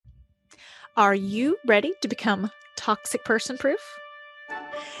Are you ready to become toxic person proof?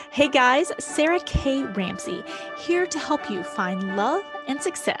 Hey guys, Sarah K. Ramsey here to help you find love and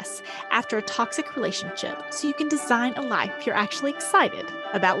success after a toxic relationship so you can design a life you're actually excited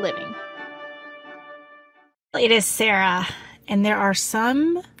about living. It is Sarah, and there are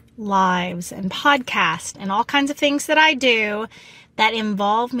some lives and podcasts and all kinds of things that I do that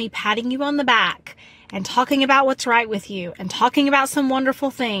involve me patting you on the back and talking about what's right with you and talking about some wonderful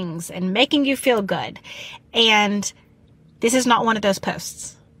things and making you feel good. And this is not one of those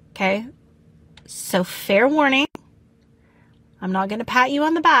posts, okay? So fair warning, I'm not going to pat you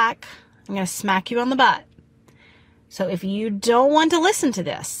on the back. I'm going to smack you on the butt. So if you don't want to listen to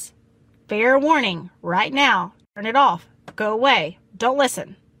this, fair warning, right now, turn it off, go away, don't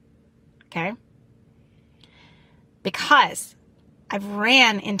listen, okay? Because I've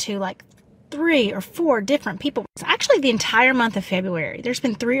ran into like 3 or 4 different people. It's actually the entire month of February. There's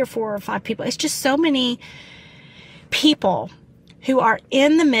been 3 or 4 or 5 people. It's just so many people who are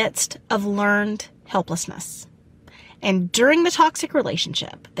in the midst of learned helplessness. And during the toxic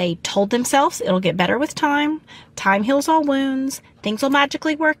relationship, they told themselves it'll get better with time. Time heals all wounds. Things will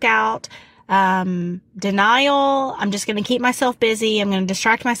magically work out. Denial. I'm just going to keep myself busy. I'm going to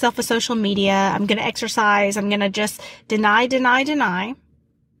distract myself with social media. I'm going to exercise. I'm going to just deny.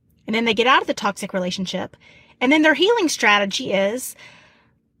 And then they get out of the toxic relationship. And then their healing strategy is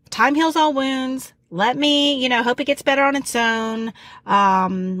time heals all wounds. Let me, hope it gets better on its own.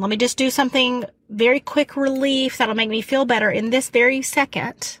 Let me just do something very quick relief that'll make me feel better in this very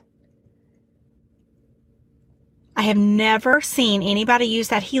second. I have never seen anybody use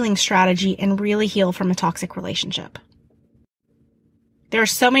that healing strategy and really heal from a toxic relationship. There are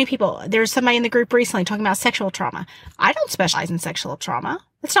so many people. There's somebody in the group recently talking about sexual trauma. I don't specialize in sexual trauma.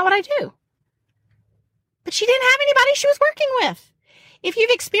 That's not what I do. But she didn't have anybody she was working with. If you've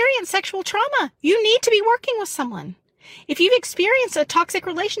experienced sexual trauma, you need to be working with someone. If you've experienced a toxic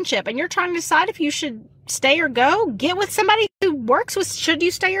relationship and you're trying to decide if you should stay or go, get with somebody who works with should you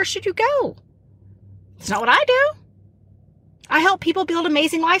stay or should you go. It's not what I do. I help people build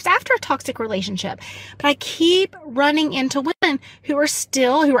amazing lives after a toxic relationship. But I keep running into women who are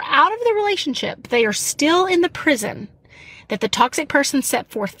out of the relationship. They are still in the prison that the toxic person set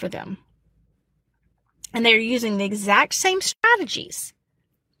forth for them. And they're using the exact same strategies.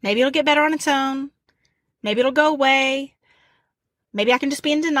 Maybe it'll get better on its own. Maybe it'll go away. Maybe I can just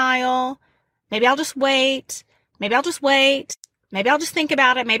be in denial. Maybe I'll just wait. Maybe I'll just wait. Maybe I'll just think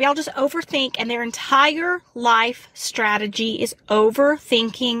about it. Maybe I'll just overthink. And their entire life strategy is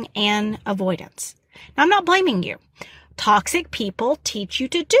overthinking and avoidance. Now, I'm not blaming you. Toxic people teach you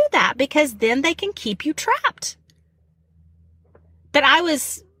to do that because then they can keep you trapped. But I'm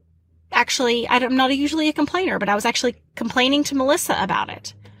not usually a complainer, but I was actually complaining to Melissa about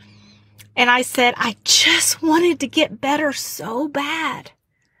it. And I said, I just wanted to get better so bad.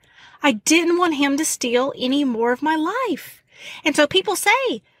 I didn't want him to steal any more of my life. And so people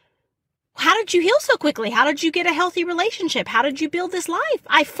say, how did you heal so quickly? How did you get a healthy relationship? How did you build this life?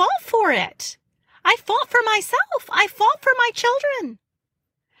 I fought for it. I fought for myself. I fought for my children.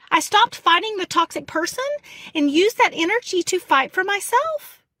 I stopped fighting the toxic person and used that energy to fight for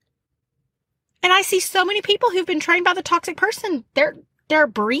myself. And I see so many people who've been trained by the toxic person. They're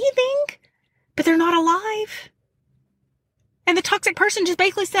breathing, but they're not alive. And the toxic person just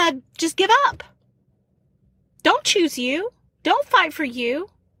basically said, just give up. Don't choose you. Don't fight for you.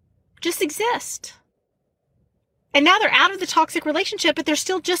 Just exist. And now they're out of the toxic relationship, but they're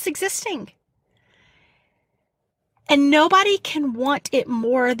still just existing. And nobody can want it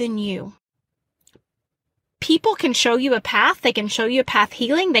more than you. People can show you a path. They can show you a path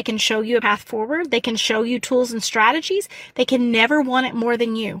healing. They can show you a path forward. They can show you tools and strategies. They can never want it more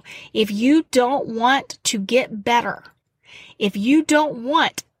than you. If you don't want to get better, if you don't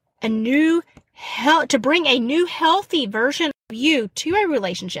want to bring a new healthy version of you to a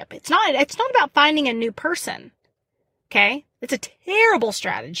relationship, it's not about finding a new person. Okay? It's a terrible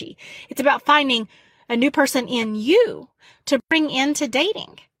strategy. It's about finding a new person in you to bring into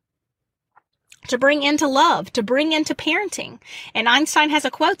dating, to bring into love, to bring into parenting. And Einstein has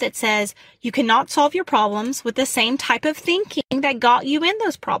a quote that says, you cannot solve your problems with the same type of thinking that got you in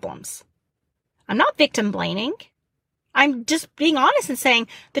those problems. I'm not victim blaming. I'm just being honest and saying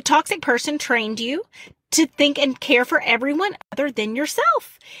the toxic person trained you to think and care for everyone other than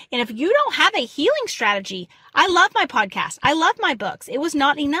yourself. And if you don't have a healing strategy, I love my podcast. I love my books. It was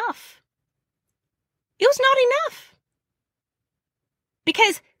not enough. It was not enough.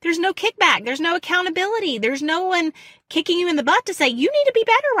 Because there's no kickback. There's no accountability. There's no one kicking you in the butt to say, you need to be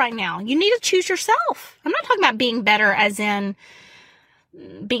better right now. You need to choose yourself. I'm not talking about being better as in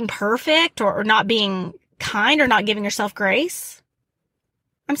being perfect or not being kind or not giving yourself grace.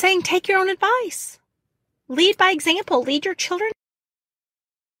 I'm saying take your own advice. Lead by example. Lead your children.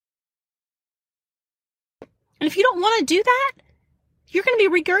 And if you don't want to do that, you're going to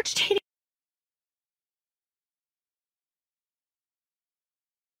be regurgitating.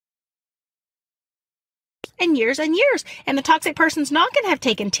 And years. And the toxic person's not going to have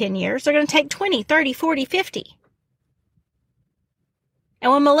taken 10 years. They're going to take 20, 30, 40, 50.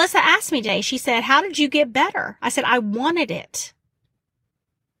 And when Melissa asked me today, she said, how did you get better? I said, I wanted it.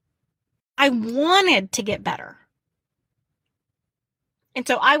 I wanted to get better. And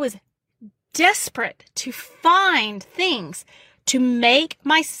so I was desperate to find things to make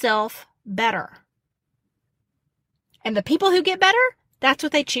myself better. And the people who get better, that's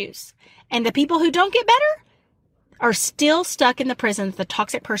what they choose. And the people who don't get better are still stuck in the prison the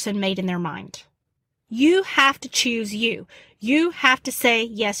toxic person made in their mind. You have to choose you. You have to say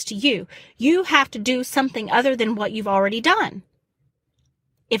yes to you. You have to do something other than what you've already done.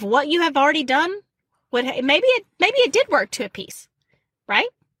 If what you have already done, maybe it did work to a piece, right?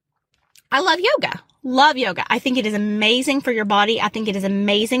 I love yoga. Love yoga. I think it is amazing for your body. I think it is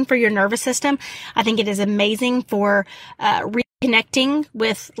amazing for your nervous system. I think it is amazing for reconnecting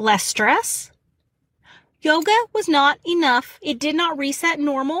with less stress. Yoga was not enough. It did not reset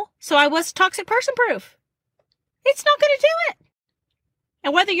normal, so I was toxic person proof. It's not going to do it.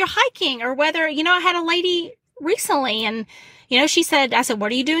 And whether you're hiking or whether, I had a lady recently and, she said, I said,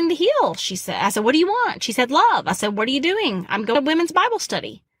 what are you doing to heal? I said, what do you want? She said, love. I said, what are you doing? I'm going to women's Bible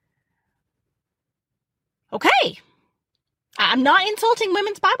study. Okay. I'm not insulting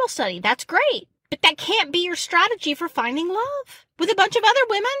women's Bible study. That's great. But that can't be your strategy for finding love with a bunch of other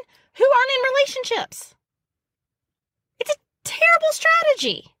women who aren't in relationships. It's a terrible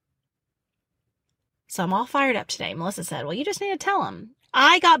strategy. So I'm all fired up today. Melissa said, well, you just need to tell him.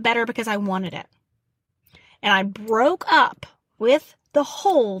 I got better because I wanted it. And I broke up with the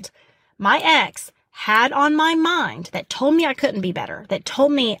hold my ex had on my mind that told me I couldn't be better, that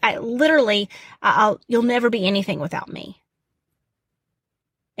told me you'll never be anything without me.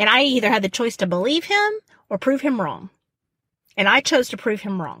 And I either had the choice to believe him or prove him wrong. And I chose to prove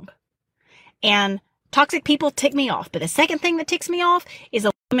him wrong. And toxic people tick me off. But the second thing that ticks me off is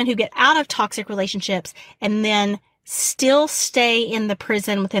the women who get out of toxic relationships and then still stay in the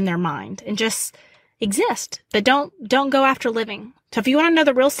prison within their mind and just exist, but don't go after living. So if you want to know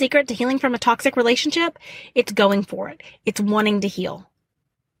the real secret to healing from a toxic relationship, it's going for it. It's wanting to heal.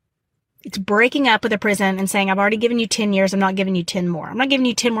 It's breaking up with a prison and saying, I've already given you 10 years. I'm not giving you 10 more. I'm not giving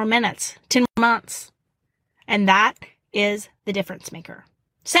you 10 more minutes, 10 more months. And that is the difference maker.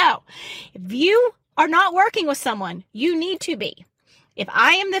 So if you are not working with someone, you need to be. If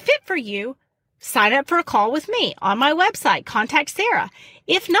I am the fit for you, sign up for a call with me on my website, contact Sarah.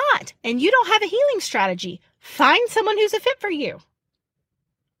 If not, and you don't have a healing strategy, find someone who's a fit for you.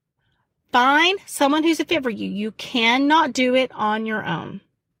 Find someone who's a fit for you. You cannot do it on your own.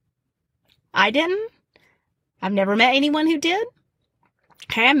 I didn't. I've never met anyone who did.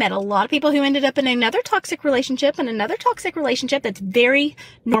 Okay, I met a lot of people who ended up in another toxic relationship that's very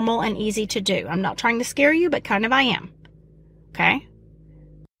normal and easy to do. I'm not trying to scare you, but kind of I am. Okay?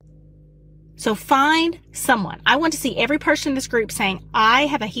 So find someone. I want to see every person in this group saying, I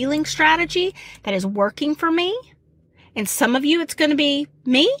have a healing strategy that is working for me. And some of you, it's going to be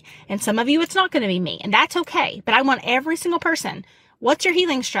me. And some of you, it's not going to be me. And that's okay. But I want every single person. What's your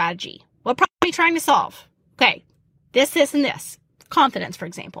healing strategy? What problem are you trying to solve? Okay. This, and this. Confidence, for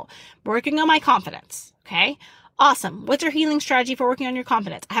example. Working on my confidence. Okay. Awesome. What's your healing strategy for working on your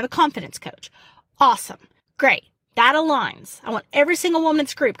confidence? I have a confidence coach. Awesome. Great. That aligns. I want every single woman in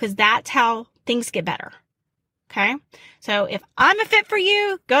this group because that's how things get better. Okay. So if I'm a fit for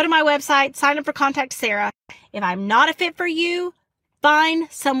you, go to my website, sign up for Contact Sarah. If I'm not a fit for you, find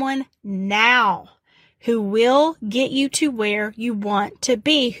someone now who will get you to where you want to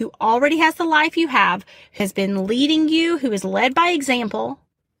be, who already has the life you have, has been leading you, who is led by example,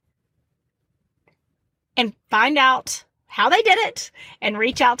 and find out how they did it and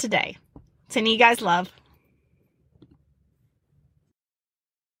reach out today. Sending you guys love.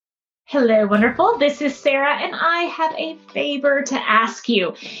 Hello, wonderful. This is Sarah, and I have a favor to ask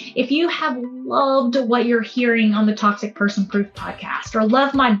you. If you have loved what you're hearing on the Toxic Person Proof podcast or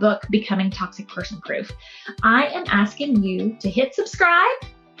love my book, Becoming Toxic Person Proof, I am asking you to hit subscribe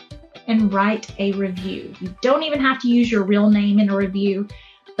and write a review. You don't even have to use your real name in a review,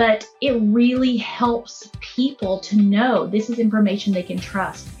 but it really helps people to know this is information they can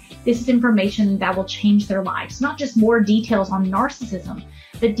trust. This is information that will change their lives, not just more details on narcissism,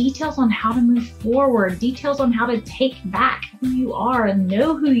 but details on how to move forward, details on how to take back who you are and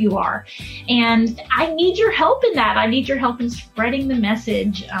know who you are. And I need your help in that. I need your help in spreading the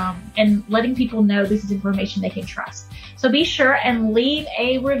message and letting people know this is information they can trust. So be sure and leave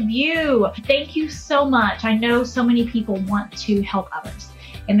a review. Thank you so much. I know so many people want to help others,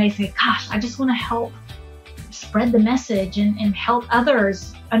 and they say, gosh, I just want to help spread the message and help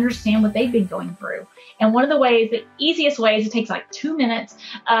others understand what they've been going through. And one of the ways, the easiest ways, it takes like 2 minutes,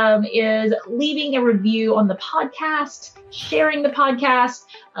 is leaving a review on the podcast, sharing the podcast,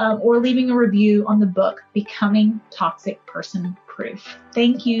 or leaving a review on the book, Becoming Toxic Person Proof.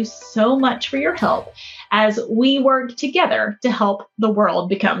 Thank you so much for your help as we work together to help the world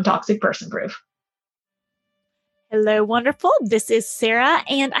become toxic person proof. Hello, wonderful. This is Sarah,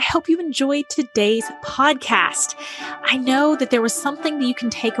 and I hope you enjoyed today's podcast. I know that there was something that you can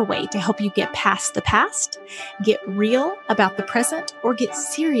take away to help you get past the past, get real about the present, or get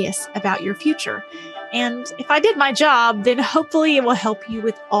serious about your future. And if I did my job, then hopefully it will help you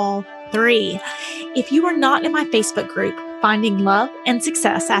with all three. If you are not in my Facebook group, Finding Love and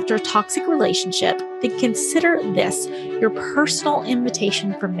Success After a Toxic Relationship, then consider this your personal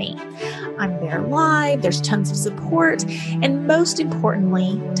invitation from me. I'm there live, there's tons of support, and most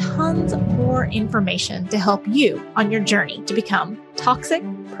importantly, tons more information to help you on your journey to become toxic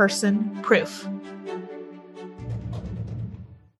person proof.